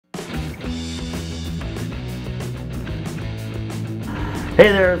Hey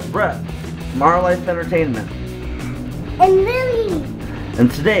there, it's Brett from Our Life Entertainment. And Lily.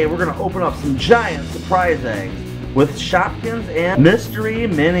 And today we're going to open up some giant surprise eggs with Shopkins and Mystery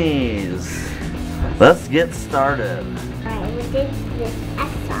Minis. Let's get started. Alright, we did this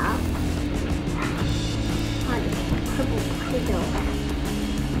extra on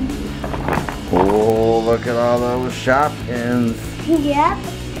Oh, look at all those Shopkins. Yep.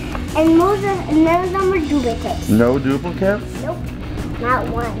 And none of them are duplicates. No duplicates? Nope. Not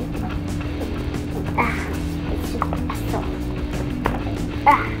one. It's just extra.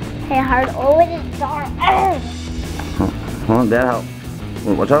 Hey, hard. Oh, it is dark. Hold on, Dad, help.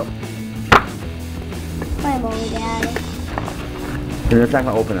 Watch out. My mom, Dad. You're not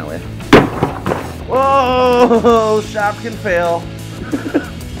gonna open that way. Whoa! Shopkin fail.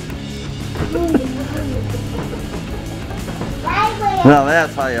 Now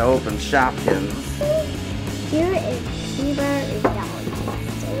that's how you open Shopkins. Here is Peter is down.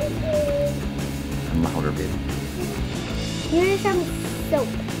 Louder, baby. Here's some soap.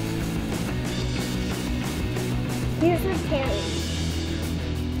 Here's some cherry.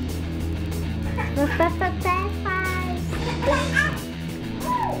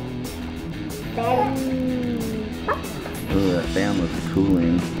 Ooh, that fan looks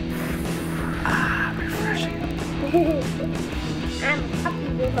cooling. Ah, refreshing. I'm a puppy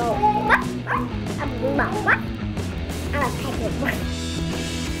with a I'm a pet.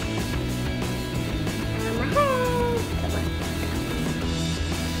 I'm a head.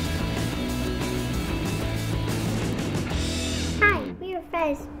 Hi, we're your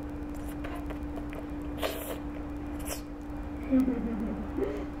friends.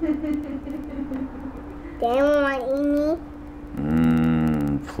 Damn, want to eat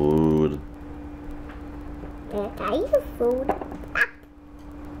me? Food. Can I eat your food?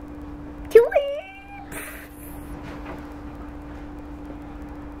 To eat.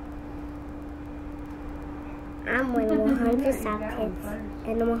 I'm winning 100 Shopkins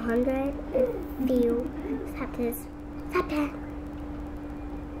and 100 few Shopkins.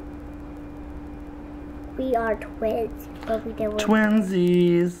 We are twins, but we did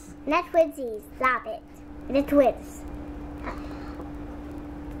Twinsies. Not twinsies. Stop it. The twins.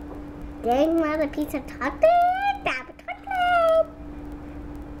 Dang, another piece of chocolate. Stop it, chocolate.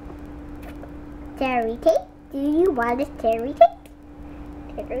 Cherry cake. Do you want this cherry cake?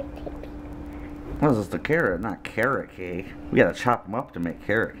 Cherry cake. What is this, the carrot? Not carrot cake. We gotta chop them up to make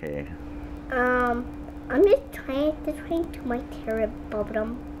carrot cake. I'm just trying to my carrot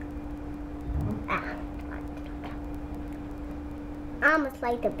bubblegum. Almost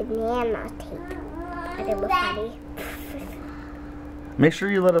like a banana cake. But it was funny. Make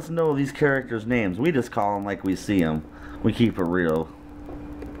sure you let us know these characters' names. We just call them like we see them. We keep it real.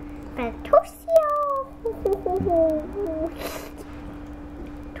 And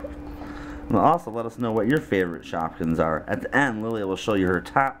also let us know what your favorite Shopkins are. At the end, Lily will show you her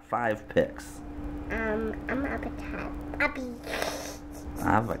top 5 picks. I'm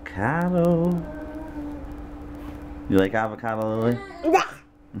Avocado. You like avocado, Lily? I do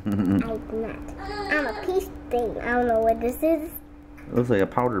not. I'm a peace thing. I don't know what this is. It looks like a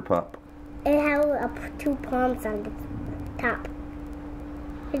powder pup. It has 2 palms on the top.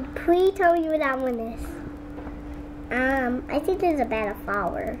 Please tell me what that one is. I think there's a bag of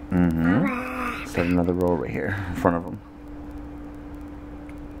flour. Set another roll right here in front of them.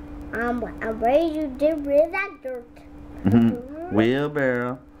 I'm ready to get rid of that dirt.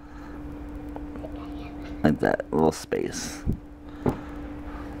 Wheelbarrow. Like that little space.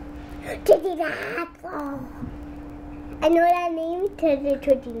 Tootsie Nut. Oh. I know that name.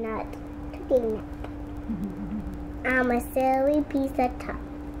 Tootsie Nut. Tootsie Nut. I'm a silly piece of top.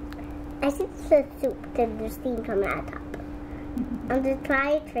 I think it's a soup because there's steam coming out of the top. I'm just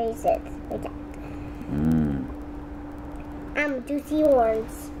trying to trace it like that. I'm Juicy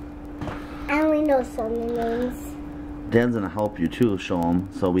Orange. I only know some names. Dan's gonna help you too, show them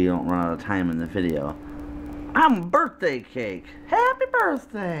so we don't run out of time in the video. I'm a birthday cake. Happy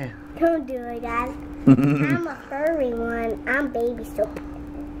birthday. Don't do it, Dad. I'm a furry one. I'm baby soup.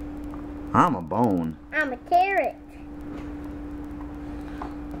 I'm a bone. I'm a carrot.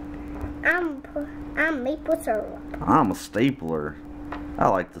 I'm maple syrup. I'm a stapler. I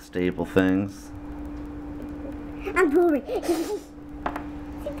like to staple things. I'm blueberry. I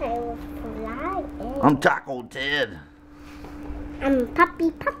think I will fly in. I'm Taco Ted. I'm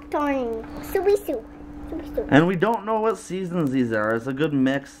Puppy Popcorn. Soupy soup. And we don't know what seasons these are. It's a good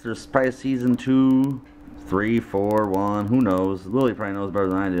mix. There's probably season 2, 3, 4, 1. Who knows? Lily probably knows better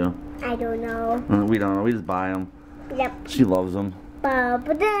than I do. I don't know. We don't know. We just buy them. Yep. She loves them. Wow.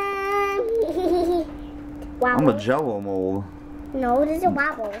 I'm a Jello mold. No, these are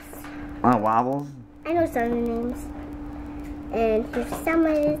wobbles. Oh, wobbles? I know some of the names. And here's some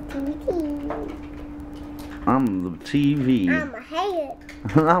of the TV. I'm the TV. I'm a hat.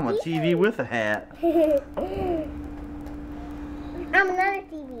 I'm a TV with a hat. I'm another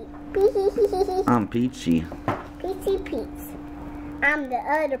TV. I'm Peachy. Peachy Peach. I'm the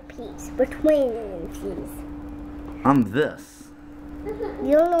other Peach. We're twinsies. I'm this.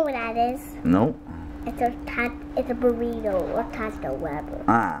 You don't know what that is? Nope. It's a burrito or taco wrapper.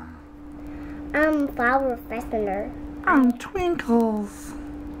 Ah. I'm flower fastener. I'm Twinkles.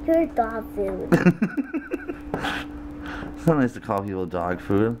 You're dog food. It's not nice to call people dog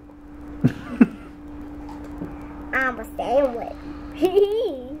food. I'm a sandwich.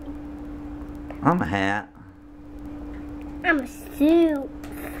 I'm a hat. I'm a soup.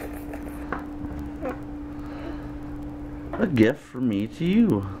 A gift from me to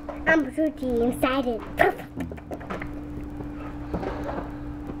you. I'm fruity inside it.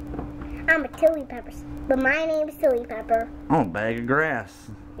 I'm a chili pepper, but my name is Chili Pepper. I'm a bag of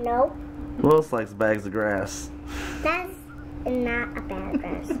grass. No, Who else likes bags of grass? that's not a bad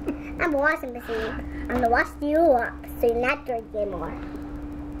grass. I'm a washing machine. I'm gonna wash you up so you're not dirty anymore.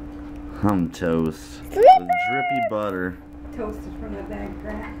 I'm toast. Slipper! With drippy butter. Toasted from the bag of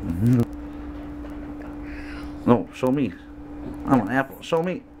grass. Oh, show me. I'm an apple. Show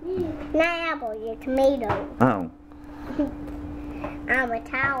me. Not apple, you're tomato. Oh. I'm a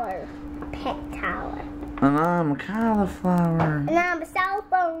tower, a pet tower. And I'm a cauliflower. And I'm a cell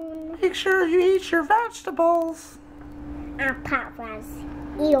phone. Make sure you eat your vegetables. I'm pop fries.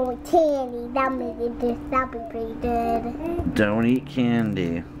 Eat only candy. That'll be pretty good. Don't eat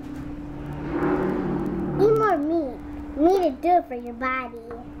candy. Eat more meat. Meat is good for your body.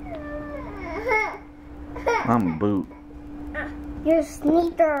 I'm a boot. You're a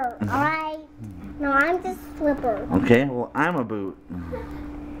sneaker, alright? No, I'm just slipper. Okay, well, I'm a boot.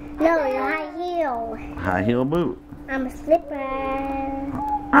 No, you're high heel. High heel boot. I'm a slipper.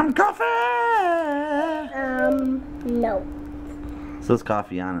 I'm coffee! No. Says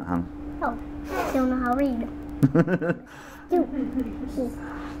coffee on it, huh? Oh, I don't know how to read.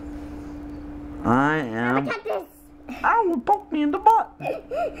 I am. Look at this. I will poke me in the butt.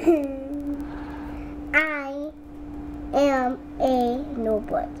 I am a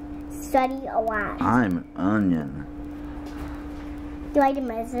notebook. Study a lot. I'm an onion. Do I do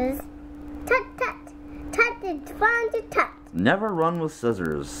measures? Tut tut. Tut is fun to tut. Never run with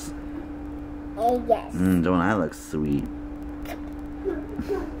scissors. Yes. Don't I look sweet?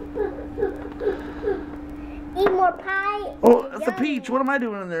 Eat more pie. Oh, that's a peach. What am I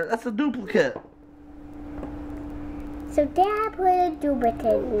doing in there? That's a duplicate. So Dad put a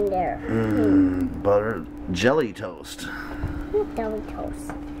duplicate in there. Butter jelly toast. Jelly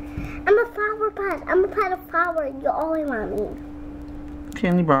toast. I'm a flower pot. I'm a pot of flour. You always want me.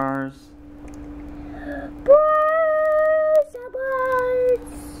 Candy bars. Bars.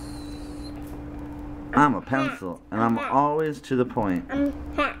 I'm a pencil, and I'm always to the point. I'm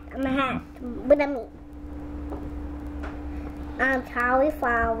a hat. What I mean? I'm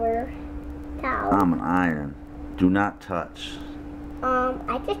cauliflower. I'm an iron. Do not touch.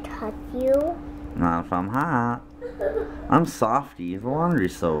 I just touch you. Not if I'm hot. I'm softy, the laundry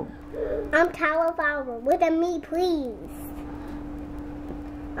soap. I'm cauliflower. With a me, please.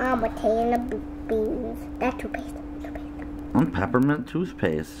 I'm a can of beans. That's toothpaste. I'm peppermint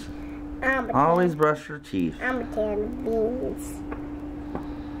toothpaste. Always brush your teeth. I'm a can of beans.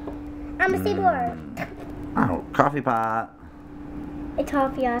 I'm a stapler. Oh, coffee pot. A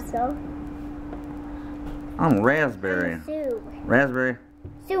toffee also. I'm raspberry. Soup. Raspberry.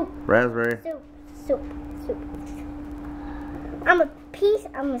 Soup. Raspberry. Soup. I'm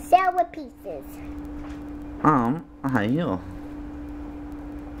a cell with pieces. A high heel.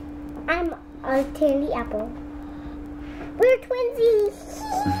 I'm a candy apple. We're twinsies.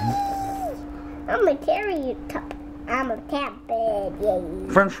 I'm a cherry top. I'm a cabbage. Yay.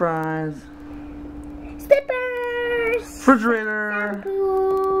 French fries. Slippers. Refrigerator.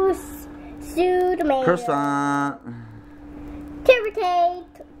 Shampoos. Soup. Tomato. Croissant. Ticker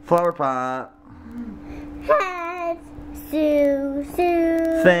tape. Flower pot. Hats. Sue.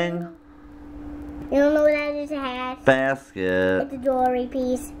 Thing. You don't know what that is? A hat. Basket. It's a jewelry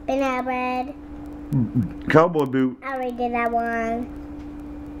piece. Banana bread. Cowboy boot. I already did that one.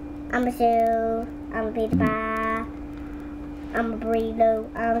 I'm a shoe. I'm a pizza pie. I'm a burrito.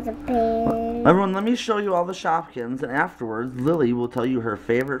 I'm a pig. Everyone, let me show you all the Shopkins, and afterwards, Lily will tell you her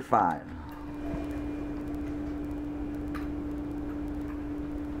favorite 5.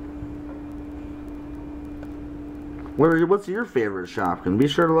 What's your favorite Shopkin? Be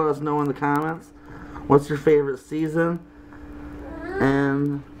sure to let us know in the comments. What's your favorite season?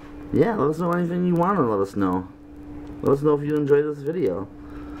 And yeah, let us know anything you want to let us know. Let us know if you enjoyed this video.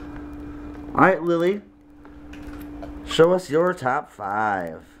 Alright, Lily. Show us your top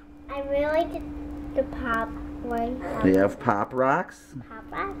 5. I really like the pop one. We have Pop Rocks.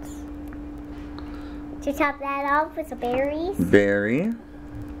 Pop Rocks. To top that off with the berries. Berry.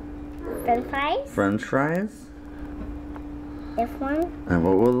 French fries. French fries. This one. And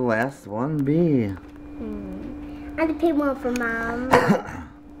what will the last one be? I'm gonna pick one for Mom.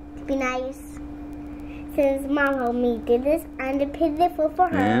 To be nice. Since Mom helped me do this, I'm gonna pick this one for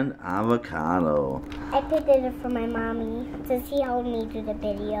her. And avocado. I picked it for my mommy since she helped me do the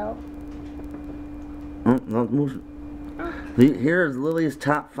video. No, move. Here's Lily's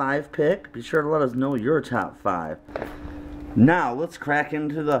top 5 pick. Be sure to let us know your top 5. Now let's crack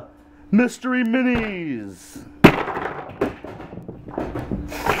into the Mystery Minis.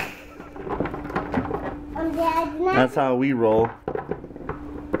 That's how we roll.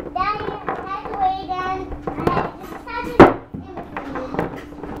 Daddy, that's the way then.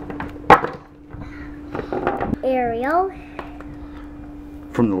 Ariel.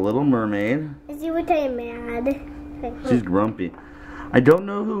 From The Little Mermaid. Is he I'm mad? She's grumpy. I don't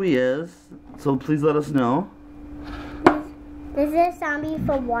know who he is, so please let us know. This is a zombie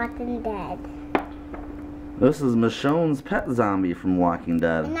from Walking Dead. This is Michonne's pet zombie from Walking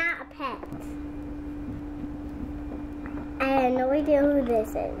Dead. Not a pet. I have no idea who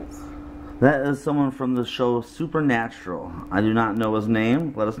this is. That is someone from the show Supernatural. I do not know his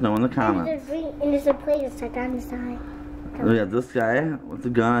name. Let us know in the comments. And there's a place stuck on the side. We got this guy with the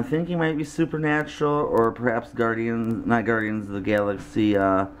gun. I think he might be Supernatural or perhaps Guardians, not Guardians of the Galaxy,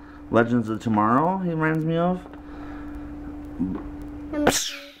 Legends of Tomorrow, he reminds me of.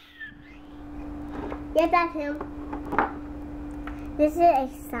 Yeah, that's him. This is a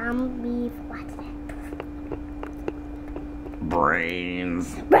zombie. What's that?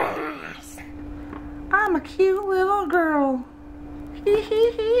 Brains. Brains. I'm a cute little girl. My name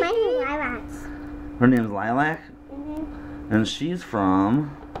is Lilac. Her name's Lilac? Mm-hmm. And she's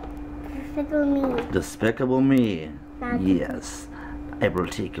from Despicable Me. Despicable Me. That's Yes. I will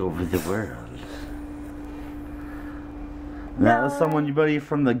take over the world. That was somebody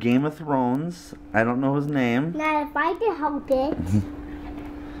from the Game of Thrones. I don't know his name. Now, if I could help it,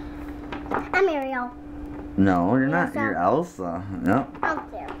 I'm Ariel. No, you're not. Elsa. You're Elsa. Yep.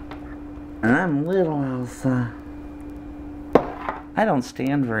 Out there. And I'm little Elsa. I don't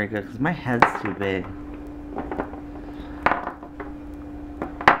stand very good because my head's too big.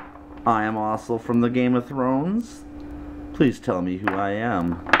 I am also from the Game of Thrones. Please tell me who I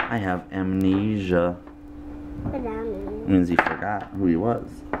am. I have amnesia. What does that mean? It means he forgot who he was.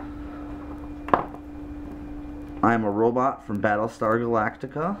 I am a robot from Battlestar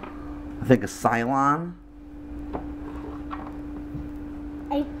Galactica. I think a Cylon.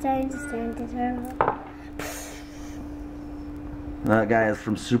 I don't understand this very well. That guy is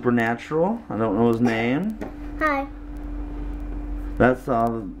from Supernatural. I don't know his name. Hi. That's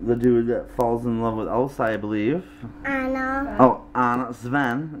the dude that falls in love with Elsa, I believe. Anna. Oh, Anna.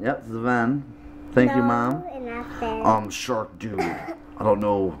 Sven. Yep, Sven. Thank you, Mom. And that's it. Shark dude. I don't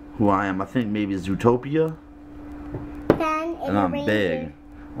know who I am. I think maybe Zootopia. Fen is And a I'm reindeer. big.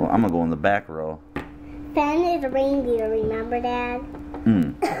 Well, I'm gonna go in the back row. Fen is a reindeer, remember, Dad?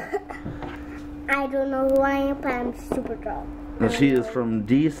 I don't know who I am, but I'm Supergirl. And she is from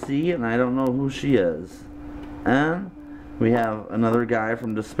DC, and I don't know who she is. And we have another guy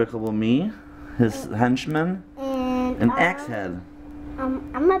from Despicable Me, his henchman, And an axe head.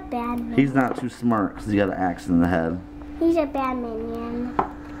 I'm a bad man. He's not too smart because he got an axe in the head. He's a bad minion.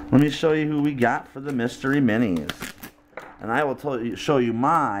 Let me show you who we got for the Mystery Minis. And I will show you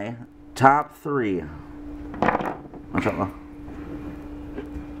my top 3. Mashallah.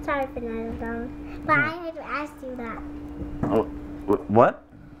 Sorry for that, but I had to ask you that. Oh, what?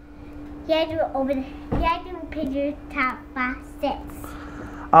 You had to pick your top 5, 6.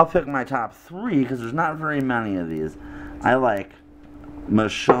 I'll pick my top 3 because there's not very many of these. I like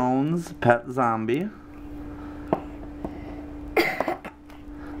Michonne's pet zombie. I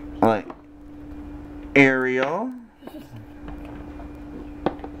like Ariel.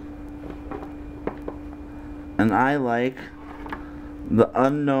 And I like the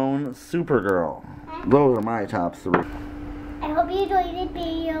unknown Supergirl. Those are my top 3. I hope you enjoyed this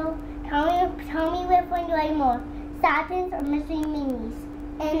video. Tell me which one you like more, Shopkins or Mystery Minis.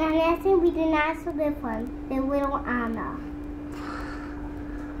 And I'm asking we did not see this one, the little Anna.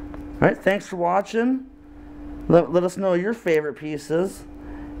 Alright, thanks for watching. Let us know your favorite pieces.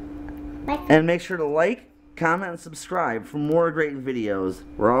 And make sure to like, comment, and subscribe for more great videos.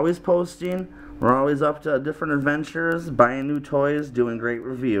 We're always posting We're always up to different adventures, buying new toys, doing great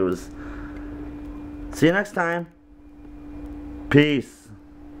reviews. See you next time. Peace.